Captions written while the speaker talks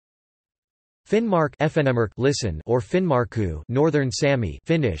Finnmark listen or Finnmarku Northern Sami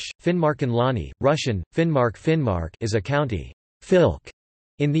Finnish, Finnmarkenlani, Russian, Finnmark is a county fylke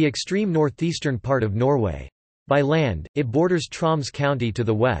in the extreme northeastern part of Norway. By land, it borders Troms County to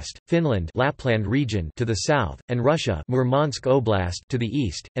the west, Finland Lapland region to the south, and Russia Murmansk Oblast to the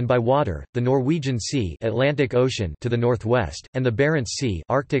east, and by water, the Norwegian Sea Atlantic Ocean to the northwest, and the Barents Sea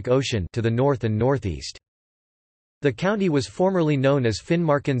Arctic Ocean to the north and northeast. The county was formerly known as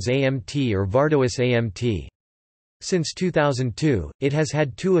Finnmarkens Amt or Vardois Amt. Since 2002, it has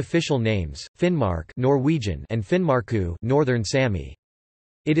had two official names, Finnmark Norwegian and Finnmarku Northern Sami.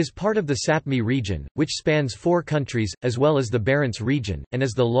 It is part of the Sapmi region, which spans 4 countries, as well as the Barents region, and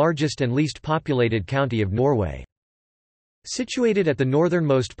is the largest and least populated county of Norway. Situated at the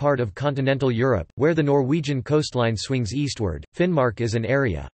northernmost part of continental Europe, where the Norwegian coastline swings eastward, Finnmark is an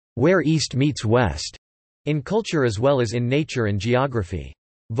area where east meets west, in culture as well as in nature and geography.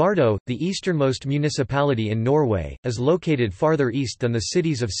 Vardo, the easternmost municipality in Norway, is located farther east than the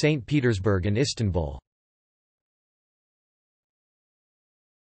cities of St. Petersburg and Istanbul.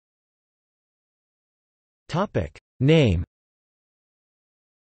 Name.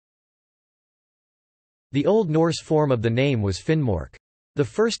 The Old Norse form of the name was Finnmark. The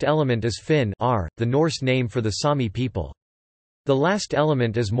first element is Finn the Norse name for the Sami people. The last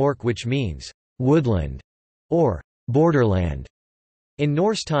element is mork, which means woodland or borderland. In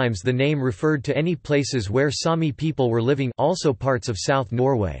Norse times the name referred to any places where Sami people were living, also parts of South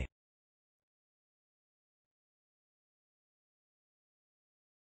Norway.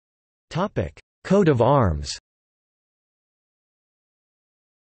 Coat of arms.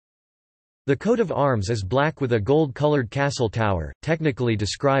 The coat of arms is black with a gold-colored castle tower, technically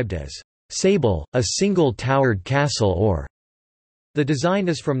described as sable, a single-towered castle or. The design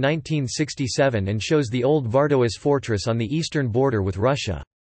is from 1967 and shows the old Vardois fortress on the eastern border with Russia.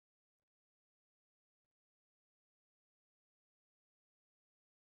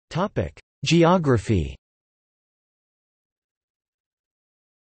 Geography.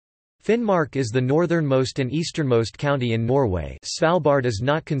 Finnmark is the northernmost and easternmost county in Norway. Svalbard is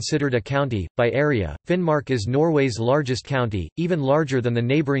not considered a county. By area, Finnmark is Norway's largest county, even larger than the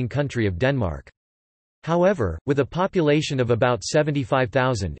neighbouring country of Denmark. However, with a population of about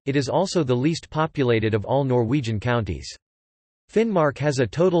 75,000, it is also the least populated of all Norwegian counties. Finnmark has a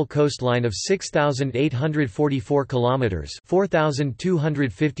total coastline of 6,844 kilometers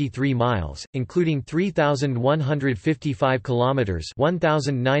 (4,253 miles), including 3,155 kilometers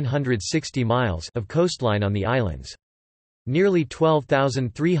 (1,960 miles) of coastline on the islands. Nearly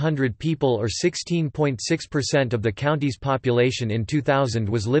 12,300 people or 16.6% of the county's population in 2000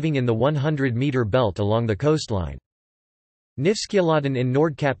 was living in the 100-meter belt along the coastline. Nifskjeladen in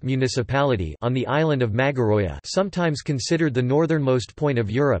Nordkapp municipality on the island of Magaroya, sometimes considered the northernmost point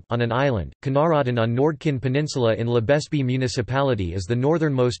of Europe, on an island. Kanaraden on Nordkinn Peninsula in Lebesby municipality is the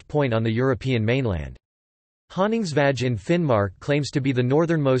northernmost point on the European mainland. Honningsvåg in Finnmark claims to be the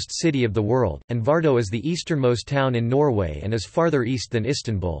northernmost city of the world, and Vardo is the easternmost town in Norway and is farther east than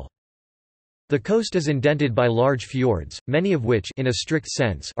Istanbul. The coast is indented by large fjords, many of which in a strict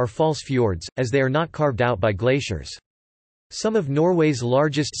sense are false fjords, as they are not carved out by glaciers. Some of Norway's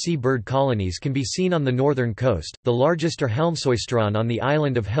largest sea bird colonies can be seen on the northern coast. The largest are Helmsøystrand on the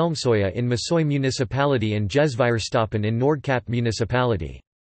island of Helmsøya in Masøy municipality and Gjesværstappen in Nordkapp municipality.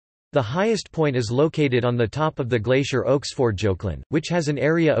 The highest point is located on the top of the glacier Øksfjordjoklen, which has an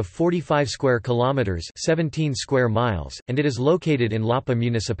area of 45 square kilometers, 17 square miles, and it is located in Loppa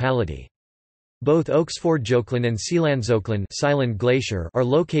municipality. Both Øksfjordjoklen and Sealandsøklen Glacier are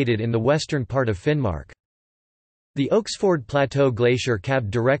located in the western part of Finnmark. The Øksfjord Plateau Glacier calved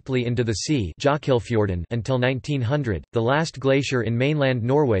directly into the sea until 1900, the last glacier in mainland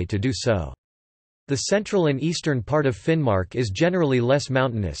Norway to do so. The central and eastern part of Finnmark is generally less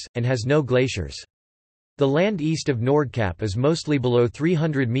mountainous, and has no glaciers. The land east of Nordkapp is mostly below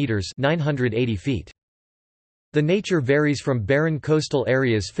 300 metres 980 feet. The nature varies from barren coastal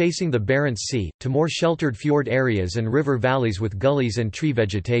areas facing the Barents Sea, to more sheltered fjord areas and river valleys with gullies and tree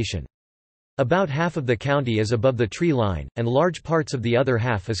vegetation. About half of the county is above the tree line, and large parts of the other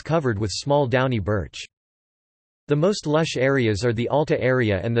half is covered with small downy birch. The most lush areas are the Alta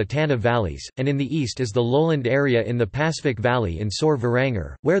area and the Tana valleys, and in the east is the lowland area in the Pasvik Valley in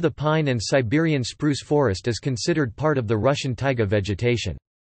Sør-Varanger, where the pine and Siberian spruce forest is considered part of the Russian taiga vegetation.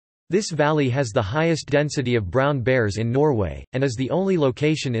 This valley has the highest density of brown bears in Norway, and is the only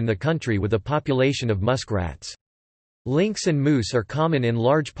location in the country with a population of muskrats. Lynx and moose are common in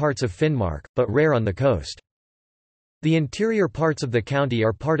large parts of Finnmark, but rare on the coast. The interior parts of the county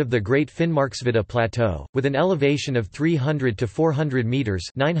are part of the Great Finnmarksvidda Plateau, with an elevation of 300 to 400 metres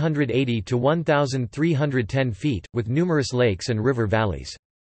 980 to 1,310 feet, with numerous lakes and river valleys.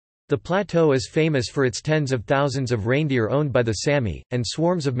 The plateau is famous for its tens of thousands of reindeer owned by the Sami, and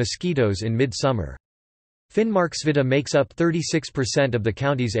swarms of mosquitoes in mid-summer. Finnmarksvidda makes up 36% of the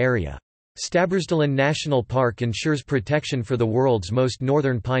county's area. Stabbursdalen National Park ensures protection for the world's most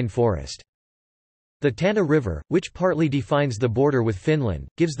northern pine forest. The Tana River, which partly defines the border with Finland,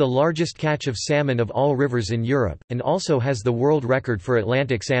 gives the largest catch of salmon of all rivers in Europe, and also has the world record for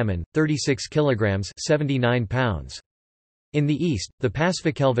Atlantic salmon, 36 kilograms (79 pounds). In the east, the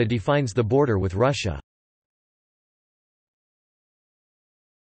Pasvikelva defines the border with Russia.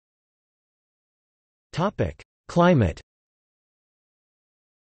 Climate.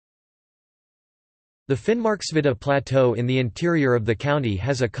 The Finnmarksvidda Plateau in the interior of the county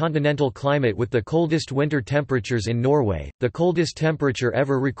has a continental climate with the coldest winter temperatures in Norway. The coldest temperature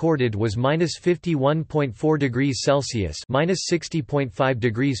ever recorded was -51.4 degrees Celsius (-60.5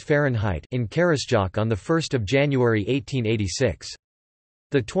 degrees Fahrenheit) in Karasjok on the 1st of January 1886.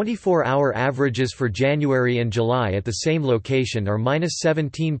 The 24-hour averages for January and July at the same location are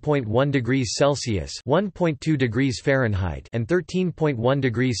 -17.1 degrees Celsius (1.2 degrees Fahrenheit) and 13.1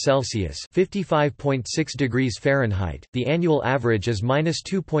 degrees Celsius (55.6 degrees Fahrenheit). The annual average is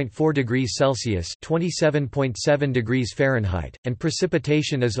 -2.4 degrees Celsius (27.7 degrees Fahrenheit), and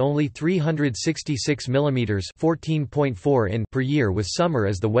precipitation is only 366 mm (14.4 in) per year, with summer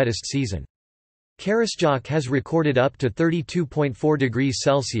as the wettest season. Karasjok has recorded up to 32.4 degrees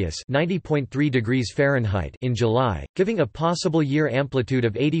Celsius (90.3 degrees Fahrenheit) in July, giving a possible year amplitude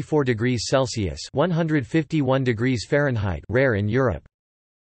of 84 degrees Celsius (151 degrees Fahrenheit) rare in Europe.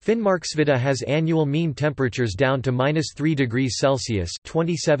 Finnmarksvidda has annual mean temperatures down to -3 degrees Celsius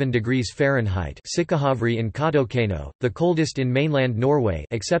 (27 degrees Fahrenheit) Sikkahavri in Kautokeino, the coldest in mainland Norway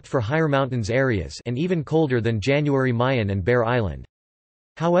except for higher mountains areas, and even colder than January Mayen and Bear Island.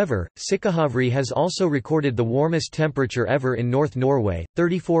 However, Sikkahavri has also recorded the warmest temperature ever in North Norway,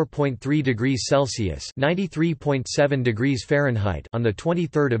 34.3 degrees Celsius (93.7 degrees Fahrenheit) on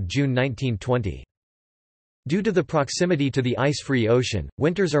 23 June 1920. Due to the proximity to the ice-free ocean,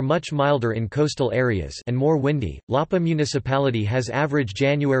 winters are much milder in coastal areas and more windy. Loppa Municipality has average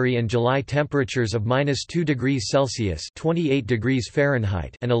January and July temperatures of -2 degrees Celsius (28 degrees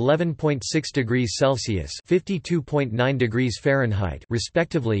Fahrenheit) and 11.6 degrees Celsius (52.9 degrees Fahrenheit)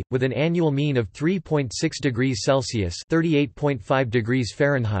 respectively, with an annual mean of 3.6 degrees Celsius (38.5 degrees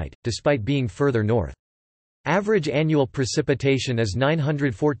Fahrenheit), despite being further north. Average annual precipitation is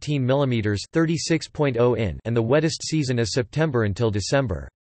 914 mm (36.0 in) and the wettest season is September until December.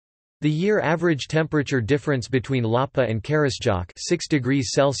 The year average temperature difference between Loppa and Karasjok, 6 degrees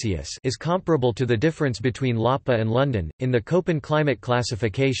Celsius, is comparable to the difference between Loppa and London. In the Köppen climate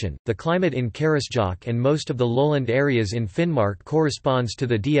classification, the climate in Karasjok and most of the lowland areas in Finnmark corresponds to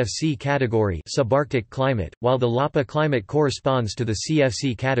the DFC category, subarctic climate, while the Loppa climate corresponds to the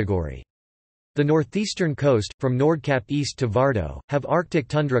CFC category. The northeastern coast, from Nordkapp east to Vardo, have Arctic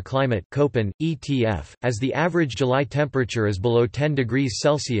tundra climate Köppen, ETF, as the average July temperature is below 10 degrees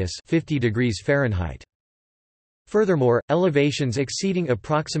Celsius (50 degrees Fahrenheit). Furthermore, elevations exceeding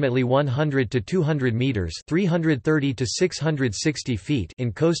approximately 100 to 200 meters (330 to 660 feet)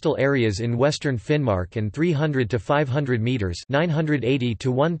 in coastal areas in western Finnmark and 300 to 500 meters (980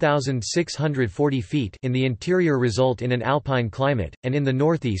 to 1640 feet) in the interior result in an alpine climate, and in the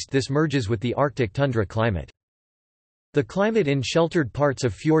northeast this merges with the Arctic tundra climate. The climate in sheltered parts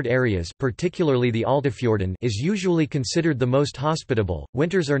of fjord areas, particularly the Altafjorden, is usually considered the most hospitable.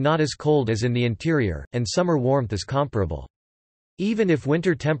 Winters are not as cold as in the interior, and summer warmth is comparable. Even if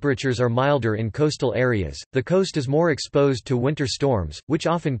winter temperatures are milder in coastal areas, the coast is more exposed to winter storms, which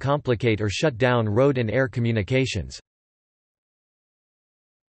often complicate or shut down road and air communications.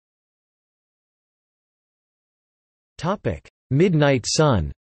 Topic: Midnight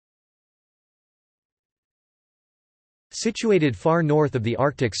sun. Situated far north of the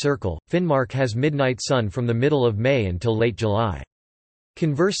Arctic Circle, Finnmark has midnight sun from the middle of May until late July.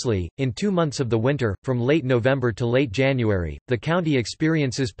 Conversely, in 2 months of the winter, from late November to late January, the county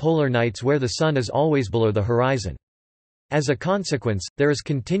experiences polar nights where the sun is always below the horizon. As a consequence, there is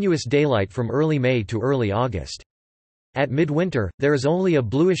continuous daylight from early May to early August. At midwinter, there is only a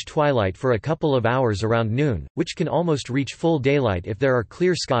bluish twilight for a couple of hours around noon, which can almost reach full daylight if there are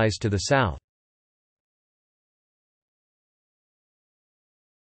clear skies to the south.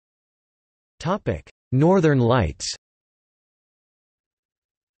 Northern Lights.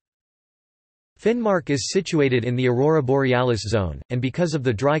 Finnmark is situated in the Aurora Borealis zone, and because of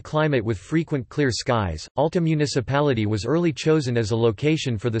the dry climate with frequent clear skies, Alta municipality was early chosen as a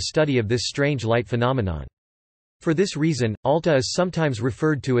location for the study of this strange light phenomenon. For this reason, Alta is sometimes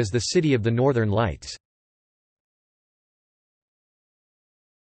referred to as the City of the Northern Lights.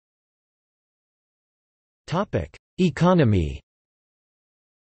 Economy.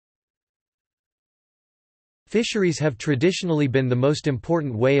 Fisheries have traditionally been the most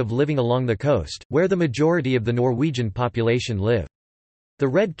important way of living along the coast, where the majority of the Norwegian population live. The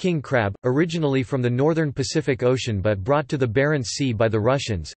red king crab, originally from the northern Pacific Ocean but brought to the Barents Sea by the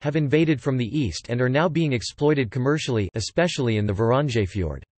Russians, have invaded from the east and are now being exploited commercially, especially in the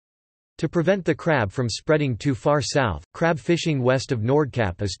Varangerfjord. To prevent the crab from spreading too far south, crab fishing west of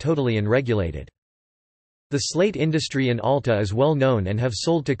Nordkapp is totally unregulated. The slate industry in Alta is well known and have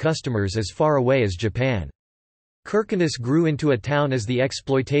sold to customers as far away as Japan. Kirkenes grew into a town as the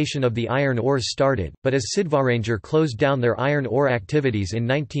exploitation of the iron ores started, but as Sydvaranger closed down their iron ore activities in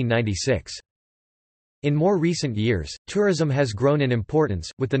 1996. In more recent years, tourism has grown in importance,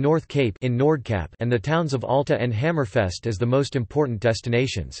 with the North Cape in Nordkapp and the towns of Alta and Hammerfest as the most important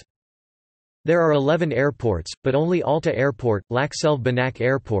destinations. There are 11 airports, but only Alta Airport, Lakselv-Banak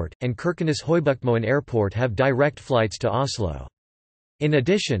Airport, and Kirkenes-Høybuktmoen Airport have direct flights to Oslo. In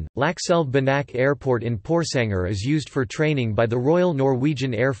addition, Lakselv-Banak Airport in Porsanger is used for training by the Royal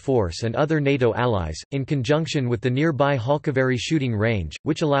Norwegian Air Force and other NATO allies, in conjunction with the nearby Halkaveri shooting range,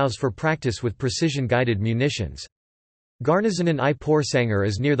 which allows for practice with precision-guided munitions. Garnisonen I Porsanger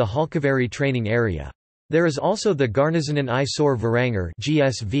is near the Halkaveri training area. There is also the Garnisonen I Sør Varanger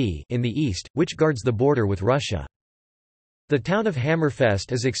 (GSV) in the east, which guards the border with Russia. The town of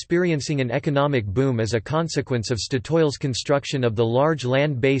Hammerfest is experiencing an economic boom as a consequence of Statoil's construction of the large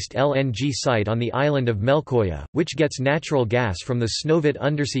land-based LNG site on the island of Melkøya, which gets natural gas from the Snøhvit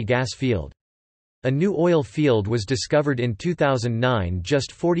undersea gas field. A new oil field was discovered in 2009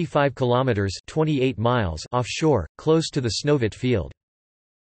 just 45 kilometers (28 miles) offshore, close to the Snøhvit field.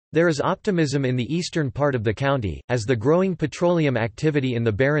 There is optimism in the eastern part of the county, as the growing petroleum activity in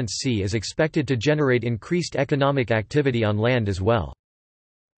the Barents Sea is expected to generate increased economic activity on land as well.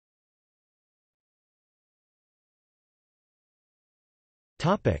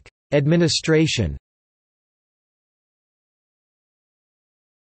 Administration.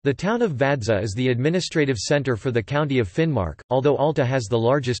 The town of Vadsø is the administrative centre for the county of Finnmark, although Alta has the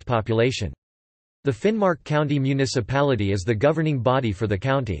largest population. The Finnmark County Municipality is the governing body for the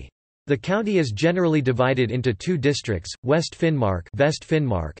county. The county is generally divided into two districts, West Finnmark,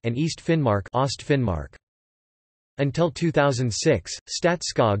 and East Finnmark, Finnmark. Until 2006,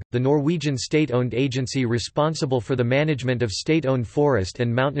 Statskog, the Norwegian state-owned agency responsible for the management of state-owned forest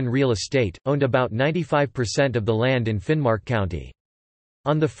and mountain real estate, owned about 95% of the land in Finnmark County.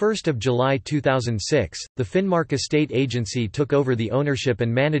 On 1 July 2006, the Finnmark Estate Agency took over the ownership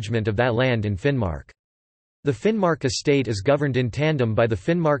and management of that land in Finnmark. The Finnmark Estate is governed in tandem by the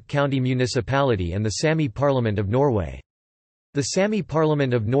Finnmark County Municipality and the Sami Parliament of Norway. The Sami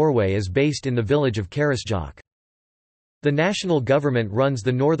Parliament of Norway is based in the village of Karasjok. The national government runs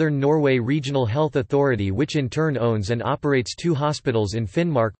the Northern Norway Regional Health Authority, which in turn owns and operates two hospitals in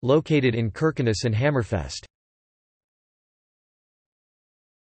Finnmark, located in Kirkenes and Hammerfest.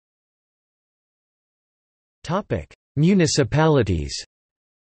 Municipalities.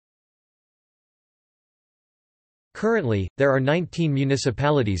 Currently, there are 19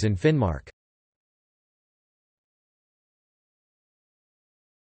 municipalities in Finnmark.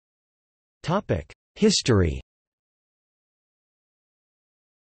 History.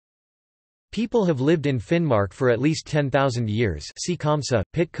 People have lived in Finnmark for at least 10,000 years. See Kamsa,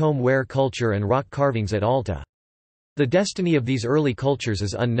 Pitcombe ware culture and rock carvings at Alta. The destiny of these early cultures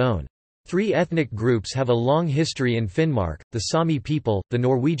is unknown. Three ethnic groups have a long history in Finnmark: the Sami people, the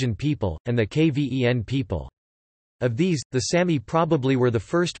Norwegian people, and the Kven people. Of these, the Sami probably were the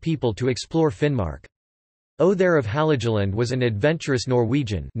first people to explore Finnmark. Othere of Halageland was an adventurous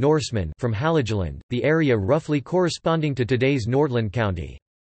Norseman from Halageland, the area roughly corresponding to today's Nordland County.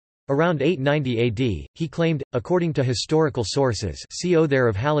 Around 890 AD, he claimed, according to historical sources, see Othere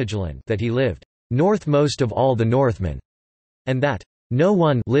of Halageland, that he lived northmost of all the Northmen, and that no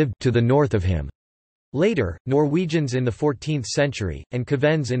one lived to the north of him. Later, Norwegians in the 14th century, and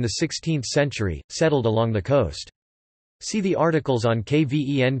Kvens in the 16th century, settled along the coast. See the articles on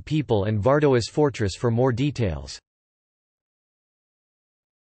Kven people and Vardøas fortress for more details.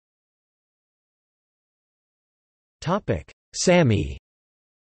 Sami.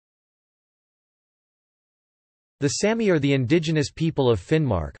 The Sami are the indigenous people of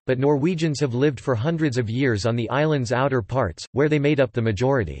Finnmark, but Norwegians have lived for hundreds of years on the island's outer parts, where they made up the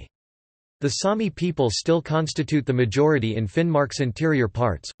majority. The Sami people still constitute the majority in Finnmark's interior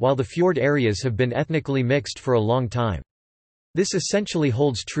parts, while the fjord areas have been ethnically mixed for a long time. This essentially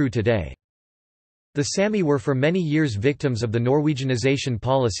holds true today. The Sami were for many years victims of the Norwegianization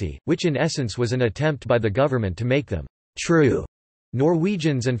policy, which in essence was an attempt by the government to make them true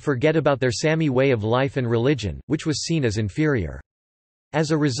Norwegians and forget about their Sami way of life and religion, which was seen as inferior.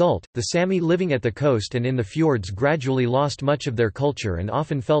 As a result, the Sami living at the coast and in the fjords gradually lost much of their culture and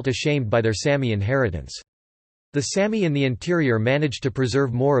often felt ashamed by their Sami inheritance. The Sami in the interior managed to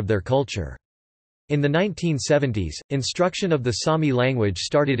preserve more of their culture. In the 1970s, instruction of the Sami language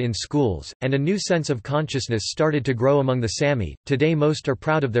started in schools, and a new sense of consciousness started to grow among the Sami. Today most are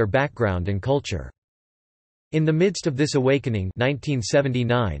proud of their background and culture. In the midst of this awakening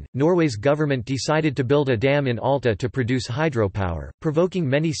 1979, Norway's government decided to build a dam in Alta to produce hydropower, provoking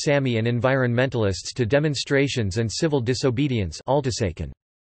many Sami and environmentalists to demonstrations and civil disobedience.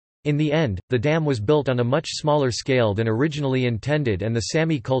 In the end, the dam was built on a much smaller scale than originally intended and the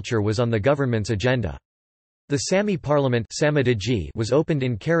Sami culture was on the government's agenda. The Sami parliament was opened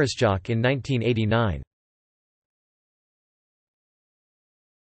in Karasjok in 1989.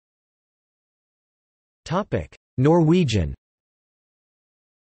 Norwegian.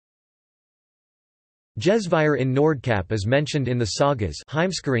 Gjesvær in Nordkapp is mentioned in the sagas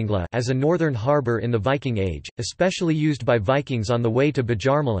as a northern harbour in the Viking Age, especially used by Vikings on the way to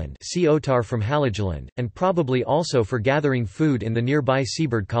Bjarmeland, see Otar from Halageland, and probably also for gathering food in the nearby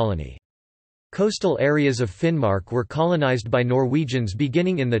seabird colony. Coastal areas of Finnmark were colonized by Norwegians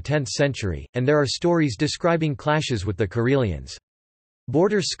beginning in the 10th century, and there are stories describing clashes with the Karelians.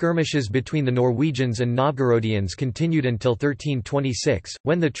 Border skirmishes between the Norwegians and Novgorodians continued until 1326,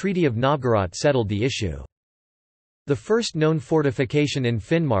 when the Treaty of Novgorod settled the issue. The first known fortification in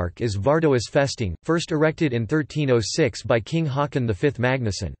Finnmark is Vardøas Festing, first erected in 1306 by King Haakon V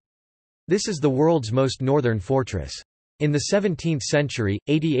Magnusson. This is the world's most northern fortress. In the 17th century,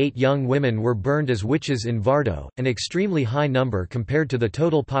 88 young women were burned as witches in Vardø, an extremely high number compared to the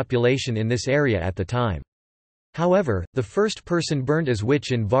total population in this area at the time. However, the first person burned as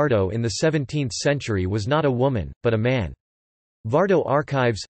witch in Vardø in the 17th century was not a woman, but a man. Vardø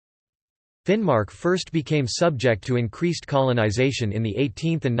archives. Finnmark first became subject to increased colonization in the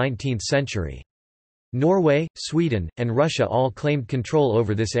 18th and 19th century. Norway, Sweden, and Russia all claimed control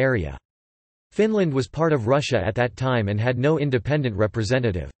over this area. Finland was part of Russia at that time and had no independent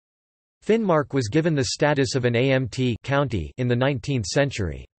representative. Finnmark was given the status of an Amt county in the 19th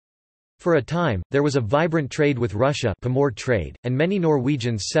century. For a time, there was a vibrant trade with Russia Pomor trade, and many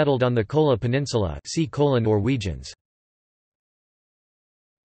Norwegians settled on the Kola Peninsula, see Kola Norwegians.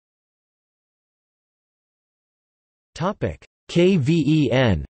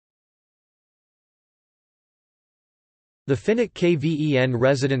 Kven. The Finnic Kven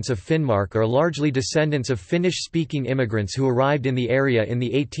residents of Finnmark are largely descendants of Finnish-speaking immigrants who arrived in the area in the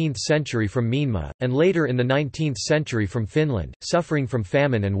 18th century from Myanmar, and later in the 19th century from Finland, suffering from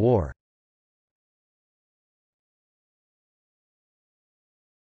famine and war.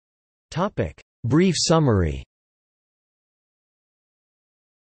 Brief summary.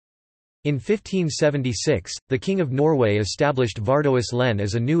 In 1576, the King of Norway established Vardøas len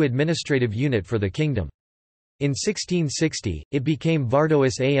as a new administrative unit for the kingdom. In 1660, it became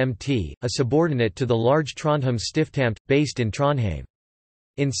Vardøas Amt, a subordinate to the large Trondheim Stiftamt, based in Trondheim.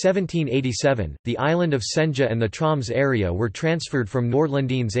 In 1787, the island of Senja and the Troms area were transferred from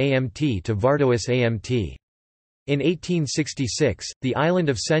Nordlandens Amt to Vardøas Amt. In 1866, the island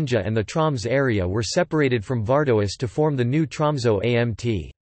of Senja and the Troms area were separated from Vardøas to form the new Tromsø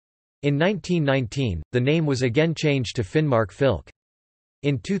Amt. In 1919, the name was again changed to Finnmark Fylke.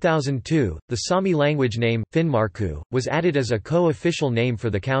 In 2002, the Sami language name, Finnmarku, was added as a co-official name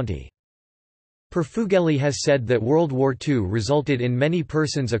for the county. Perfugeli has said that World War II resulted in many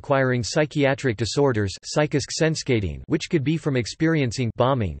persons acquiring psychiatric disorders which could be from experiencing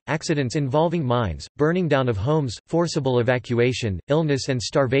bombing, accidents involving mines, burning down of homes, forcible evacuation, illness and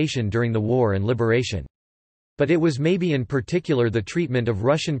starvation during the war and liberation. But it was maybe in particular the treatment of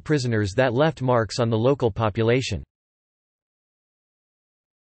Russian prisoners that left marks on the local population.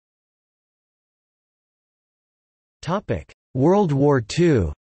 World War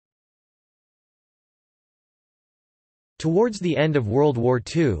II. Towards the end of World War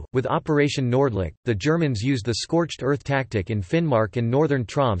II, with Operation Nordlicht, the Germans used the scorched earth tactic in Finnmark and northern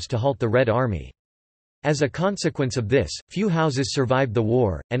Troms to halt the Red Army. As a consequence of this, few houses survived the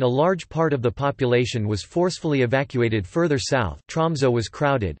war, and a large part of the population was forcefully evacuated further south. Tromsø was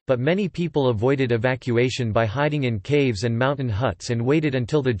crowded, but many people avoided evacuation by hiding in caves and mountain huts and waited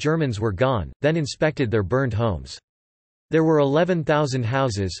until the Germans were gone, then inspected their burned homes. There were 11,000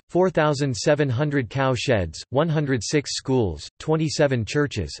 houses, 4,700 cow sheds, 106 schools, 27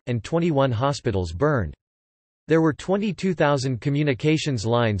 churches, and 21 hospitals burned. There were 22,000 communications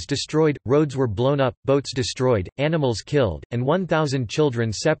lines destroyed, roads were blown up, boats destroyed, animals killed, and 1,000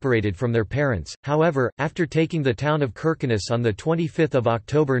 children separated from their parents. However, after taking the town of Kirkenes on 25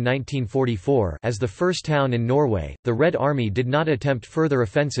 October 1944 as the first town in Norway, the Red Army did not attempt further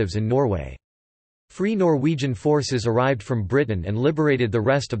offensives in Norway. Free Norwegian forces arrived from Britain and liberated the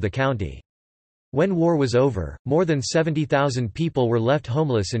rest of the county. When war was over, more than 70,000 people were left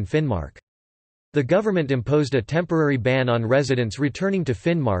homeless in Finnmark. The government imposed a temporary ban on residents returning to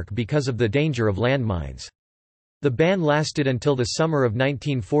Finnmark because of the danger of landmines. The ban lasted until the summer of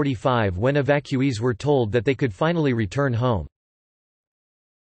 1945 when evacuees were told that they could finally return home.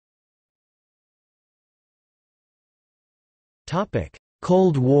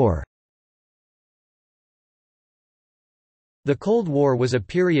 Cold War. The Cold War was a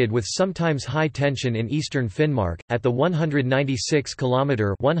period with sometimes high tension in eastern Finnmark, at the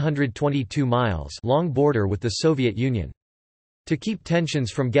 196-kilometre (122 miles) long border with the Soviet Union. To keep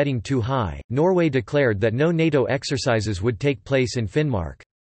tensions from getting too high, Norway declared that no NATO exercises would take place in Finnmark.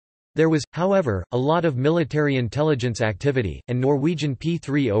 There was, however, a lot of military intelligence activity, and Norwegian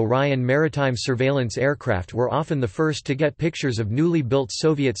P-3 Orion maritime surveillance aircraft were often the first to get pictures of newly built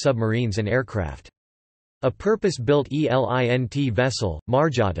Soviet submarines and aircraft. A purpose-built ELINT vessel,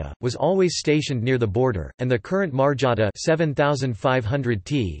 Marjata, was always stationed near the border, and the current Marjata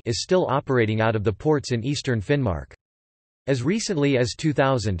 7500T is still operating out of the ports in eastern Finnmark. As recently as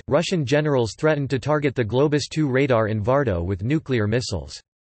 2000, Russian generals threatened to target the Globus 2 radar in Vardo with nuclear missiles.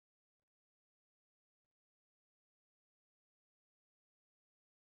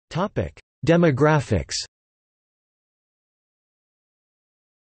 Demographics.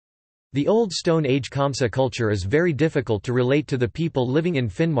 The Old Stone Age Kamsa culture is very difficult to relate to the people living in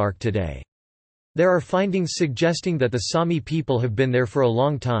Finnmark today. There are findings suggesting that the Sami people have been there for a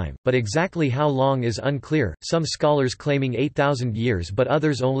long time, but exactly how long is unclear, some scholars claiming 8,000 years but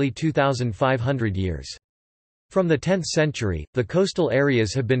others only 2,500 years. From the 10th century, the coastal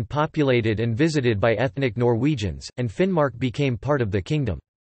areas have been populated and visited by ethnic Norwegians, and Finnmark became part of the kingdom.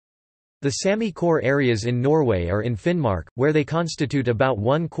 The Sami core areas in Norway are in Finnmark, where they constitute about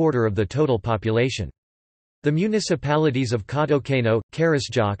 1/4 of the total population. The municipalities of Kautokeino,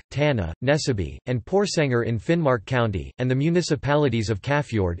 Karasjok, Tana, Nesseby, and Porsanger in Finnmark County, and the municipalities of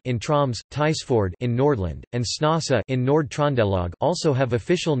Kafjord in Troms, Tysfjord in Nordland, and Snåsa in Nord-Trøndelag also have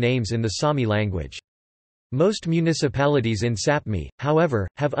official names in the Sami language. Most municipalities in Sápmi, however,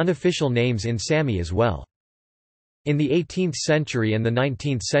 have unofficial names in Sami as well. In the 18th century and the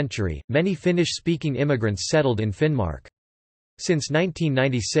 19th century, many Finnish-speaking immigrants settled in Finnmark. Since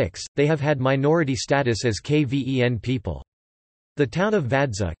 1996, they have had minority status as Kven people. The town of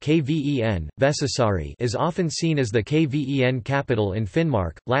Vadsa Kven, Vesasaari is often seen as the Kven capital in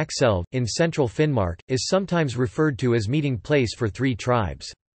Finnmark. Lakselv, in central Finnmark, is sometimes referred to as meeting place for three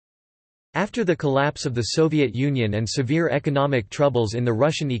tribes. After the collapse of the Soviet Union and severe economic troubles in the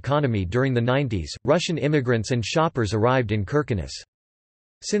Russian economy during the 90s, Russian immigrants and shoppers arrived in Kirkenes.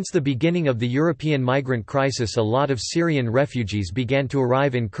 Since the beginning of the European migrant crisis, a lot of Syrian refugees began to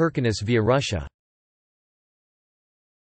arrive in Kirkenes via Russia.